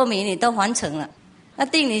个波罗蜜你都完成了。那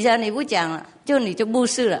叮你一下你不讲了，你就布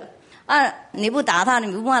施了你不打他，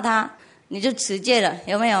你不骂他，你就持戒了，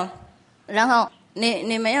有没有？然后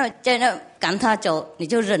你没有在那赶他走，你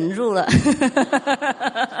就忍辱了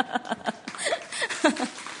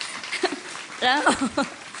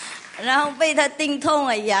然后被他叮痛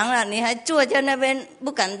了痒了，你还坐在那边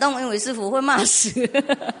不敢动，因为师父会骂死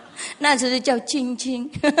那就是叫静静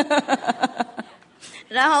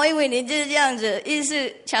然后因为你就是这样子意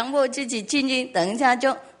识强迫自己静静，等一下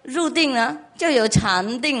就入定了，就有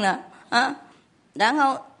禅定了然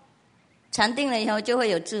后禅定了以后就会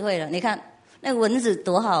有智慧了。你看那个蚊子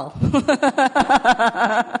多好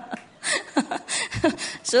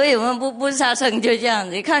所以我们不杀生就这样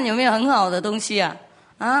子。你看有没有很好的东西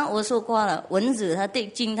我说过了，蚊子它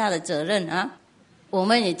尽它的责任我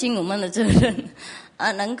们也尽我们的责任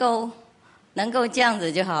能够这样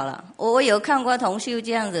子就好了。我有看过同修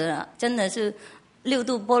这样子真的是6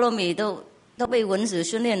度波罗蜜都被蚊子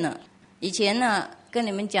训练了。以前跟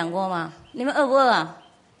你们讲过吗？你们饿不饿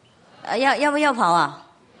要不要跑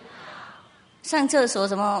上厕所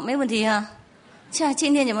什么没问题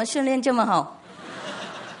今天怎么训练这么好？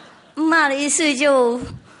骂了一次就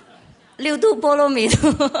6度波罗蜜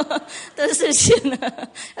都实现了，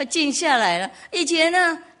要静下来了。以前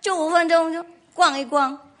就5分钟就逛一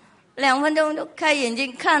逛，2分钟就开眼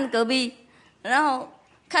睛看隔壁，然后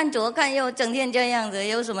看左看右，整天这样子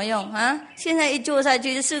有什么用现在一坐下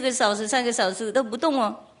去4个小时3个小时都不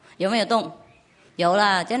动有没有动？有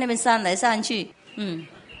啦，在那边散来散去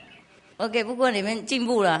OK， 不过你们进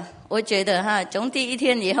步了，我觉得从第1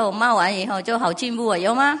天以后骂完以后就好进步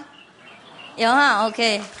有吗？有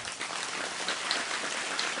OK，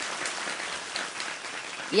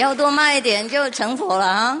 以后多骂一点就成佛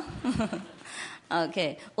了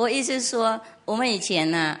OK， 我意思说我们以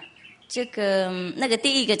前这个那个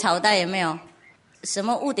第一个朝代有没有什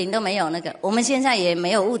么屋顶都没有我们现在也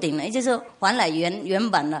没有屋顶了，也就是说还来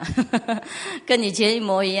原版了跟以前一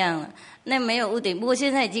模一样了。那没有屋顶，不过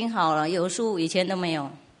现在已经好了，有树，以前都没有。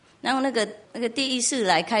然后那个第一次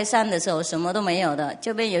来开山的时候什么都没有的，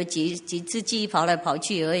这边有几只鸡跑来跑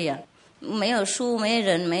去而已没有树，没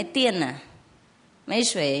人，没电没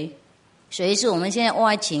水。水是我们现在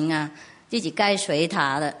挖井自己盖水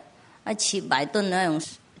塔的700吨那种，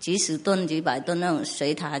几十吨几百吨那种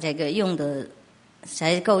水塔才可以用的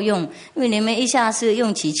才够用。因为你们一下子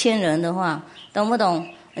用几千人的话，懂不懂？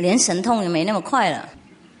连神通也没那么快了，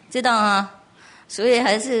知道所以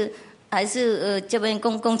还是这边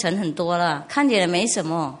工程很多了，看起来没什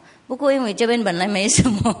么。不过因为这边本来没什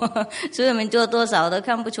么所以我们做多少都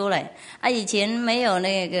看不出来以前没有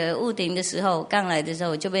那个屋顶的时候，刚来的时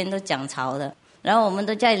候这边都涨潮的，然后我们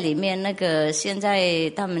都在里面现在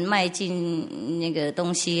他们卖进那个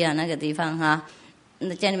东西那个地方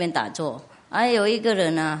在那边打坐有一个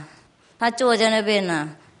人他坐在那边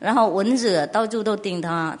然后蚊子到处都叮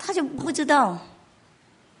他，他就不知道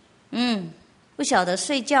不晓得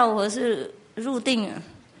睡觉或是入定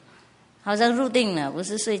好像入定了，不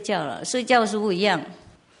是睡觉了，睡觉是不一样。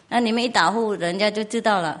那你们一打呼人家就知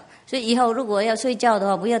道了，所以以后如果要睡觉的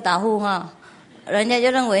话不要打呼人家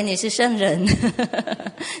就认为你是圣人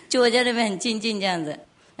坐在那边很静静这样子。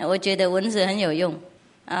我觉得蚊子很有用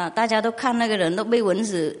大家都看那个人都被蚊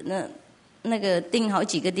子那个叮好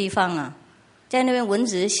几个地方在那边蚊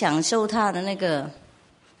子享受他的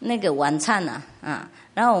那个晚餐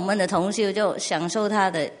然后我们的同修就享受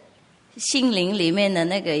他的心灵里面的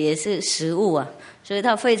那个也是食物所以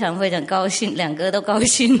他非常非常高兴，2个都高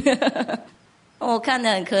兴我看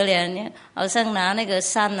得很可怜，好像拿那个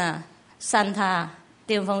扇他，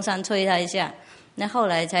电风扇吹他一下，那后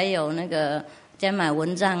来才有那个再买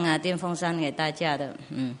蚊帐啊、电风扇给大家的。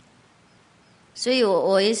所以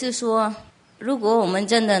我也是说，如果我们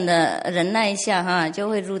真的忍耐一下哈，就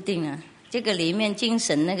会入定啊。这个里面精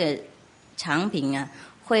神那个产品啊，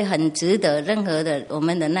会很值得任何的我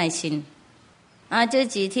们的耐心啊。这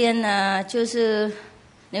几天呢，就是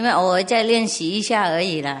你们偶尔再练习一下而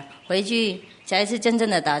已啦，回去才是真正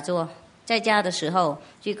的打坐。在家的时候，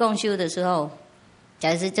去共修的时候，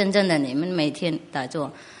才是真正的你们每天打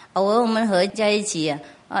坐。偶尔我们合在一起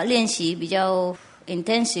练习比较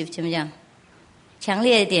intensive， 怎么讲？强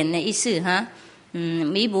烈一点的意思哈。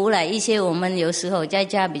弥补了一些我们有时候在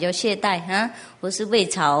家比较懈怠哈，或是被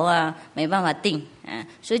吵啊，没办法定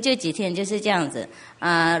所以这几天就是这样子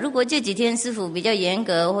如果这几天师父比较严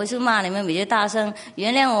格，或是骂你们比较大声，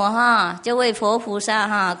原谅我哈，这位佛菩萨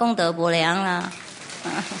哈，功德无量啦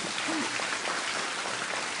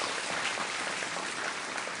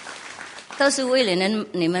都是为了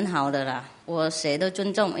你们好的啦，我谁都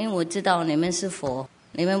尊重，因为我知道你们是佛，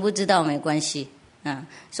你们不知道没关系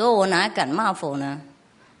所以我哪敢骂佛呢？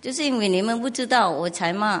就是因为你们不知道，我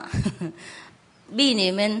才骂，逼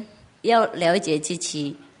你们要了解自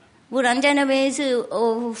己，不然在那边是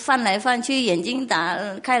翻来翻去，眼睛打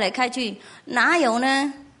开来开去，哪有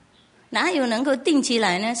呢？哪有能够定起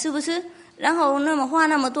来呢？是不是？然后那么花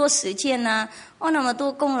那么多时间花那么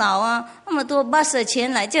多功劳那么多 bus 的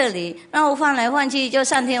钱来这里，然后翻来翻去就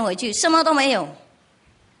3天回去，什么都没有，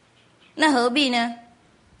那何必呢？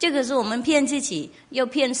这个是我们骗自己，又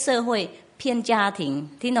骗社会，骗家庭，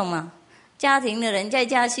听懂吗？家庭的人在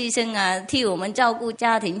家牺牲替我们照顾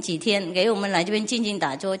家庭几天，给我们来这边静静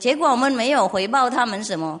打坐，结果我们没有回报他们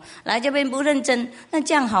什么，来这边不认真，那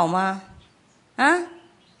这样好吗？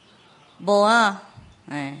不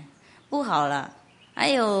不好了。还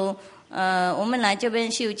有我们来这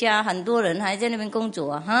边修家，很多人还在那边工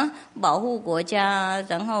作保护国家，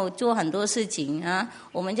然后做很多事情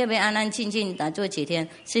我们这边安安静静打坐几天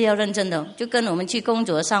是要认真的，就跟我们去工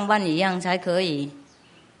作上班一样才可以，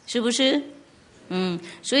是不是？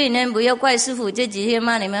所以呢，不要怪师父这几天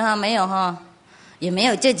骂你们没有也没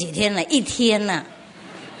有这几天了，一天了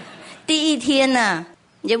第一天了，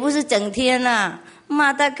也不是整天了，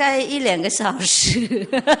骂大概1-2个小时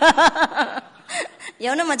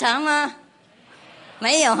有那么长吗？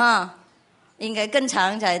没有应该更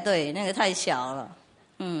长才对，那个太小了。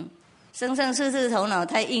生世头脑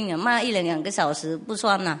太硬了，骂1-2个小时不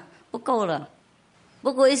算了，不够了。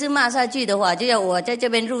不过一直骂下去的话，就要我在这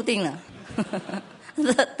边入定了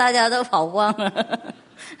大家都跑光了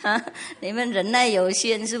你们忍耐有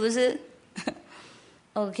限是不是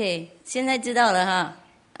OK， 现在知道了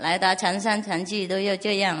来达禅山禅去都要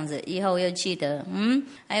这样子，以后要记得。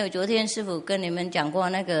还有昨天师父跟你们讲过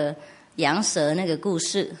那个羊蛇那个故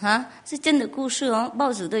事是真的故事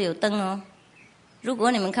报纸都有登如果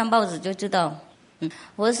你们看报纸就知道。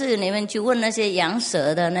或是你们去问那些养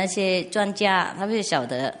蛇的那些专家，他们就晓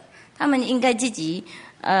得，他们应该自己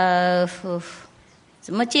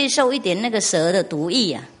怎么接受一点那个蛇的毒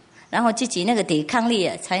液然后自己那个抵抗力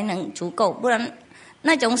才能足够，不然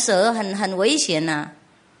那种蛇很危险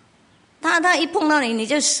它一碰到你你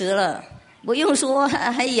就死了，不用说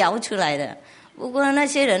还咬出来的。不过那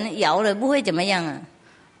些人咬了不会怎么样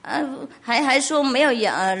还说没有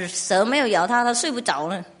蛇没有咬他睡不着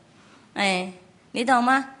了。你懂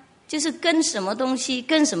吗？就是跟什么东西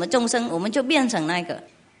跟什么众生，我们就变成那个，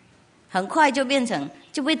很快就变成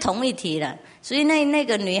就被同一体了。所以那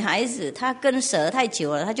个女孩子她跟蛇太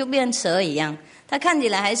久了，她就变蛇一样，她看起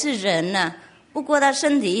来还是人不过她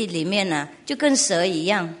身体里面就跟蛇一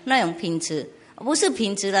样那种品质，不是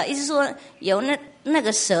品质了，意思说有那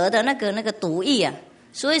个蛇的那个毒液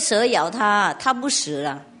所以蛇咬她她不死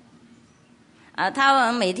了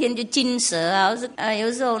她每天就金蛇或是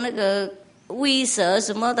有时候那个威蛇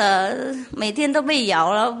什么的，每天都被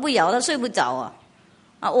咬了，不咬她睡不着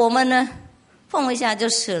我们呢碰一下就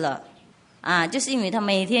死了就是因为她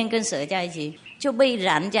每天跟蛇在一起，就被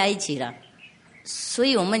燃在一起了。所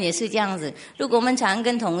以我们也是这样子，如果我们常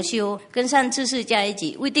跟同修跟善知识在一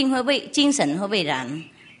起，一定会被精神会被燃。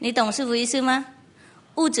你懂师父意思吗？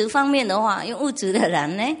物质方面的话用物质的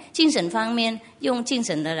燃呢，精神方面用精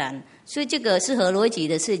神的燃，所以这个是合逻辑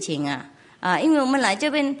的事情因为我们来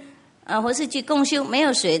这边或是去共修，没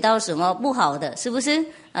有学到什么不好的，是不是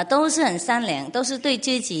都是很善良，都是对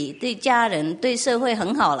自己对家人对社会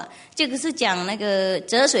很好了。这个是讲那个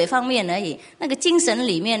哲学方面而已，那个精神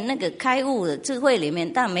里面那个开悟的智慧里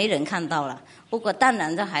面但没人看到了，不过当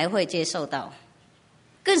然他还会接受到。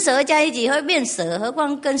跟蛇在一起会变蛇，何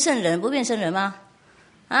况跟圣人不变圣人吗？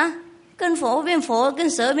跟佛变佛，跟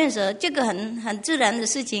蛇变蛇，这个很自然的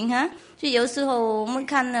事情所以有时候我们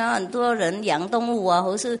看很多人养动物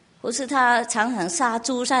或是或是他常常杀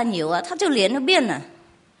猪杀牛啊，他就脸就变了，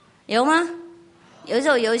有吗？有时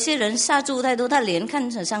候有一些人杀猪太多，他脸看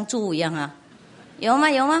着像猪一样啊，有吗？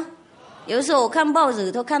有吗？有时候我看报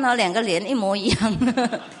纸都看到2个脸一模一样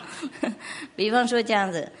比方说这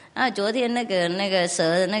样子啊，昨天那个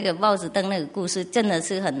蛇的那个报纸登那个故事，真的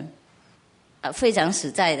是很非常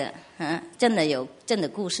实在的啊，真的有真的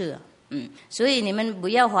故事所以你们不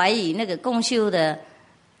要怀疑那个共修的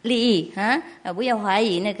利益不要怀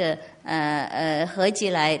疑那个合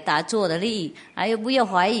起来打坐的利益，还有不要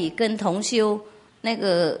怀疑跟同修那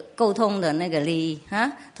个沟通的那个利益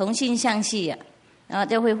同心向系然后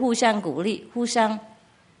就会互相鼓励，互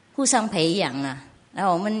相培养然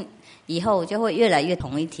后我们以后就会越来越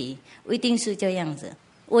统一体，一定是这样子。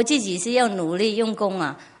我自己是要努力用功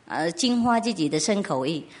净化自己的身口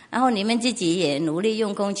意，然后你们自己也努力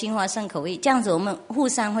用功净化身口意，这样子我们互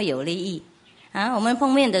相会有利益我们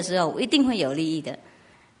碰面的时候一定会有利益的，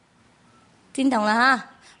听懂了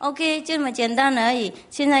OK， 这么简单而已，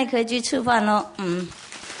现在可以去吃饭咯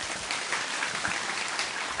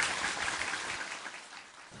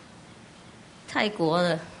泰国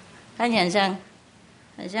的看起来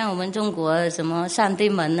很像我们中国的什么上帝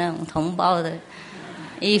门那种同胞的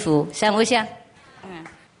衣服，像不像？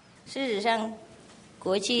事实上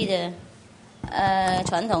国际的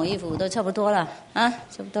传统衣服都差不多了差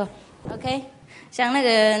不多 OK。 像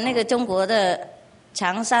那个中国的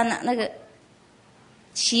长衫那个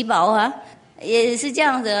旗袍也是这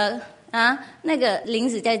样子那个领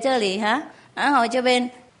子在这里然后这边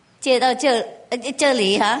接到这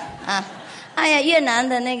里哎呀，越南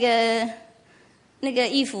的那个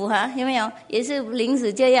衣服有没有？也是领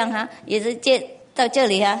子这样也是接到这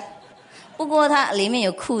里不过它里面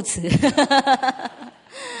有裤子，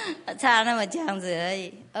差那么这样子而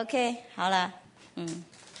已。OK， 好了，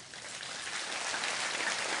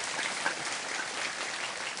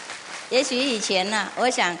也许以前我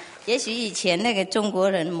想，也许以前那个中国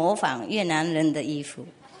人模仿越南人的衣服，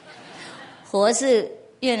或是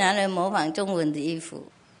越南人模仿中文的衣服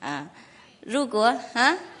如果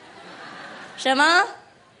什么？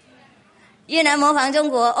越南模仿中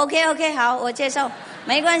国 ？OK， 好，我接受，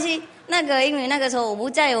没关系。那个因为那个时候我不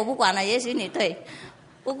在，我不管了。也许你对，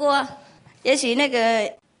不过也许那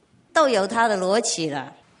个都有他的逻辑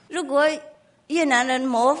了。如果越南人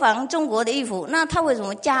模仿中国的衣服，那他为什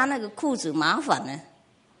么加那个裤子麻烦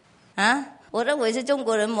呢？我认为是中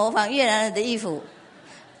国人模仿越南人的衣服，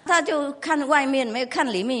他就看外面没有看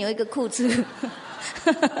里面有一个裤子。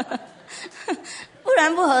不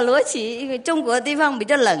然不合逻辑，因为中国的地方比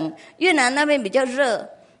较冷，越南那边比较热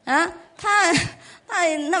他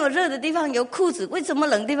那么热的地方有裤子，为什么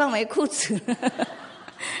冷地方没裤子？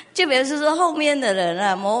就表示说后面的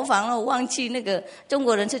人模仿了忘记那个中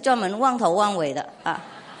国人是专门忘头忘尾的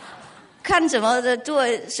看什么的做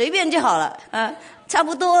随便就好了差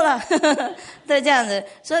不多了都这样子。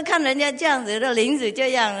所以看人家这样子的领子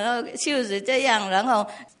这样，然后袖子这样，然后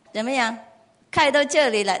怎么样开到这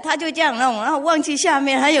里来，他就这样弄，然后忘记下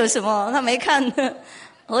面还有什么他没看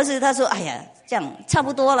或是他说哎呀这样差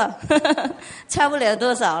不多了差不了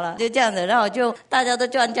多少了，就这样子，然后就大家都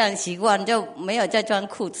穿这样习惯，就没有再穿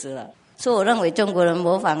裤子了。所以我认为中国人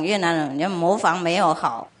模仿越南人，要模仿没有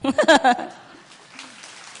好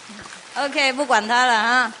OK， 不管他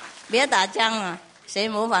了别打僵了，谁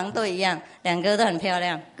模仿都一样，两个都很漂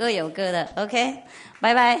亮，各有各的 OK，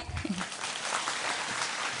 拜拜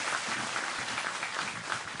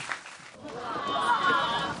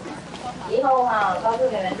以后告诉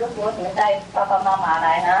你们，如果你们带爸爸妈妈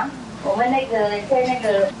来我们那个在那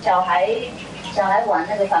个小孩玩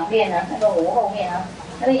那个房间那个湖后面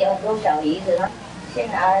那边有很多小椅子先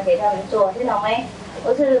拿给他们坐，听懂没？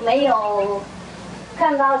我是没有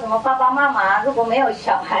看到什么爸爸妈妈，如果没有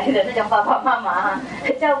小孩的那种爸爸妈妈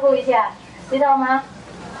照顾一下，知道吗？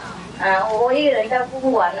我一个人照顾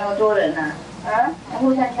不完那么多人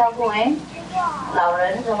互相照顾老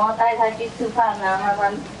人什么带他去吃饭慢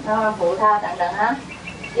慢扶他等等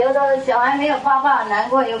有的小孩没有爸爸很难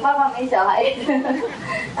过，有爸爸没小孩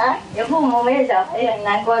有父母没有小孩很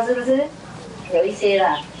难过，是不是？有一些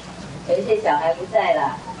啦，有一些小孩不在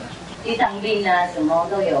啦，去当兵什么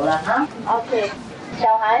都有了OK，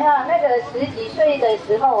 小孩那个10几岁的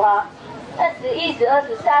时候那11、12、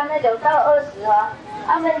13那种到20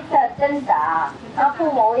他们在挣扎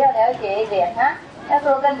父母要了解一点要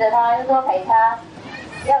多跟着他，要多陪他，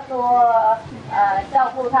要多照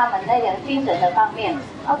顾他们那种精神的方面，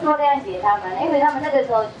要多谅解他们，因为他们那个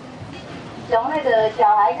时候从那个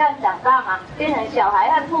小孩刚长大嘛，变成小孩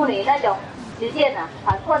和妇女那种实践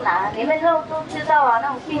很困难，你们都知道那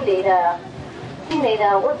种心理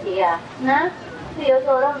的问题是有时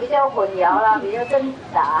候都比较混淆啦，比较挣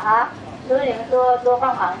扎哈，所以你们多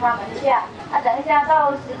帮忙他们一下。等一下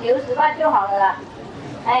到19、18就好了啦。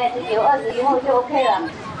19、20以后就 OK 了。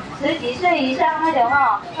10几岁以上那种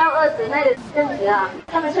到20那个阵子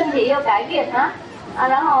他们身体又改变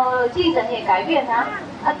然后精神也改变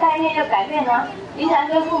概念又改变平常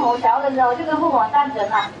跟父母小的时候就跟父母单纯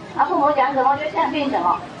父母讲什么就相信什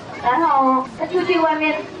么，然后出去外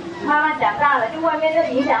面慢慢长大了，就外面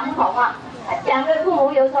的影响不同讲的父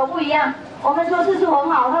母有时候不一样。我们说吃素很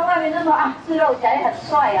好，他外面就说吃肉起来很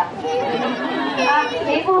帅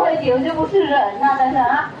你不喝酒就不是人等等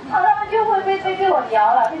他们就会被混淆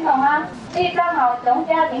了，听懂吗？因为刚好从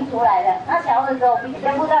家庭出来的，小的时候比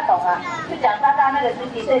较不大懂就长大那个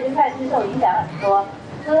10几岁就开始受影响很多，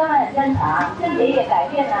所以他们很正常，身体也改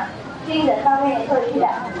变精神方面也受影响，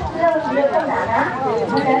知道比较困难我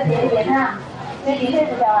们了解一点10几岁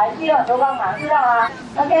的小孩需要很多帮忙，知道吗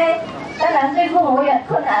 ？OK， 当然对父母也很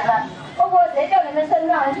困难不过谁叫你们生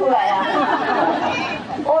上来出来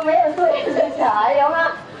我没有说要生小孩，有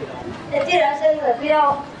吗？既然生了，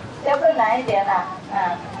要困难一点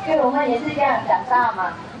因为我们也是这样长大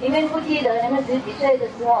嘛。你们不记得你们10几岁的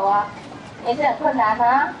时候也是很困难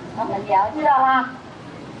很聊，知道吗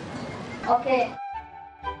 ？OK。